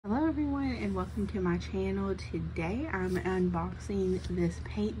and welcome to my channel. Today I'm unboxing this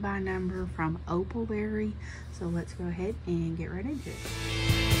paint by number from Opalberry. So let's go ahead and get right into it.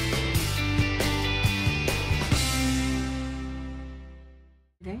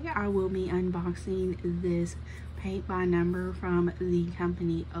 Today I will be unboxing this paint by number from the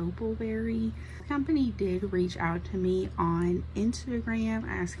company Opalberry. The company did reach out to me on Instagram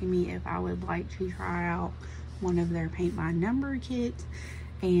asking me if I would like to try out one of their paint by number kits.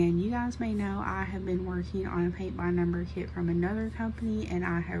 And you guys may know I have been working on a paint by number kit from another company and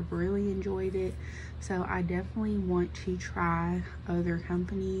I have really enjoyed it. So I definitely want to try other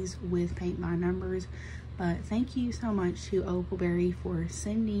companies with paint by numbers. But thank you so much to Opalberry for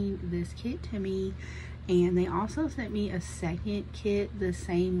sending this kit to me. And they also sent me a second kit, the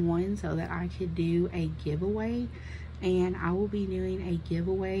same one, so that I could do a giveaway. And I will be doing a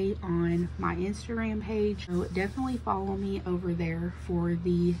giveaway on my Instagram page, so definitely follow me over there for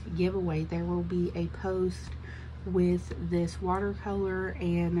the giveaway. There will be a post with this watercolor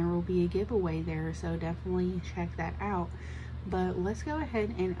and there will be a giveaway there, so definitely check that out. But let's go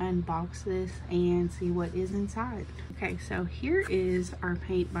ahead and unbox this and see what is inside. Okay, so here is our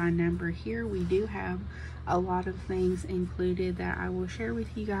paint by number. Here we do have a lot of things included that I will share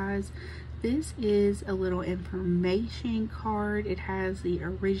with you guys. This is a little information card. It has the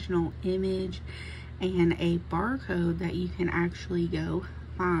original image and a barcode that you can actually go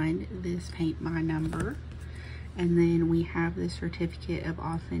find this paint by number. And then we have the certificate of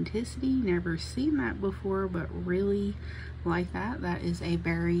authenticity. Never seen that before, but really like that. That is a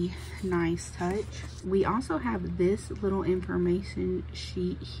very nice touch. We also have this little information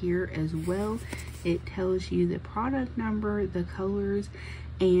sheet here as well. It tells you the product number, the colors,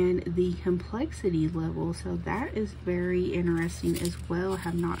 and the complexity level. So that is very interesting as well.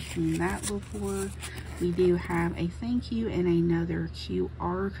 Have not seen that before. We do have a thank you and another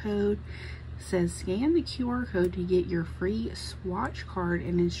QR code. It says scan the QR code to get your free swatch card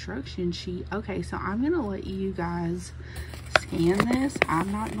and instruction sheet. Okay, so I'm gonna let you guys scan this.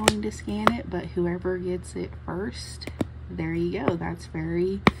 I'm not going to scan it, but whoever gets it first, there you go. That's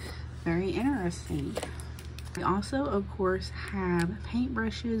very interesting. We also, of course, have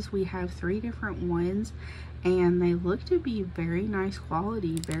paintbrushes. We have 3 different ones and they look to be very nice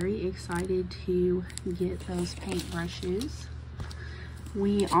quality. Very excited to get those paintbrushes.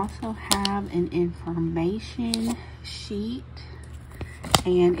 We also have an information sheet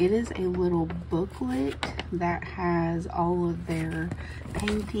and it is a little booklet that has all of their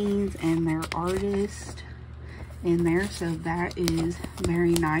paintings and their artists in there. So that is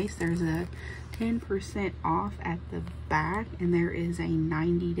very nice. There's a 10% off at the back and there is a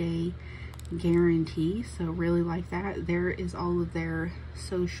 90-day guarantee, so really like that. There is all of their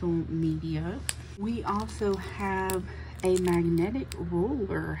social media. We also have a magnetic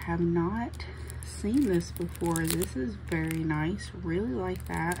ruler. Have not seen this before. This is very nice. Really like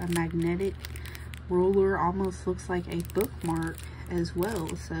that. A magnetic ruler, almost looks like a bookmark as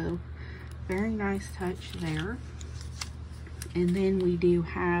well, so very nice touch there. And then we do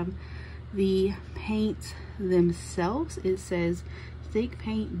have the paints themselves. It says thick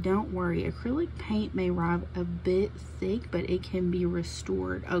paint, don't worry, acrylic paint may arrive a bit thick but it can be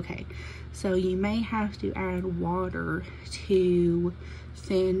restored. Okay, so you may have to add water to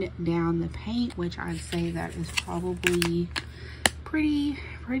thin down the paint, which I'd say that is probably pretty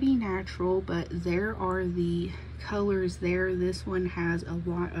natural, but there are the colors there. This one has a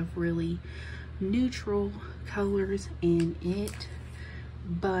lot of really neutral colors in it.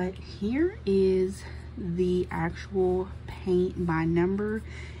 But here is the actual paint by number.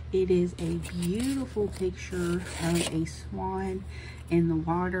 It is a beautiful picture of a swan in the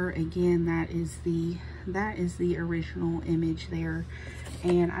water. Again, that is the original image there,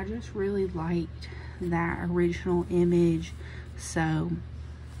 and I just really liked that original image, so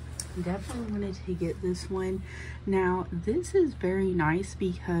definitely wanted to get this one. Now this is very nice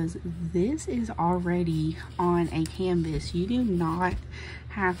because this is already on a canvas. You do not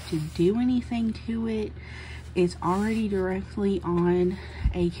have to do anything to it. It's already directly on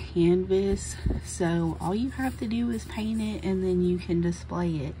a canvas, so all you have to do is paint it and then you can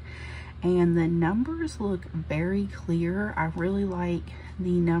display it. And the numbers look very clear. I really like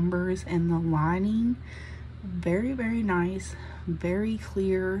the numbers and the lining. Very nice, very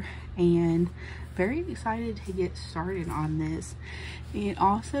clear, and very excited to get started on this. It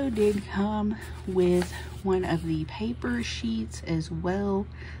also did come with one of the paper sheets as well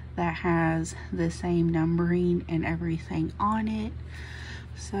that has the same numbering and everything on it.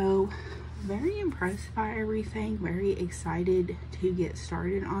 So very impressed by everything, very excited to get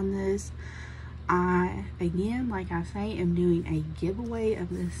started on this. I, again, like I say, am doing a giveaway of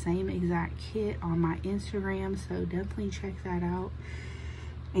the same exact kit on my Instagram, so definitely check that out.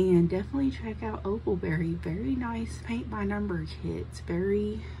 And definitely check out Opalberry. Very nice paint by number kits.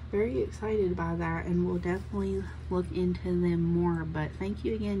 Very excited by that, and we'll definitely look into them more. But thank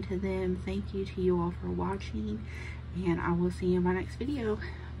you again to them. Thank you to you all for watching, and I will see you in my next video.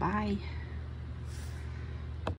 Bye.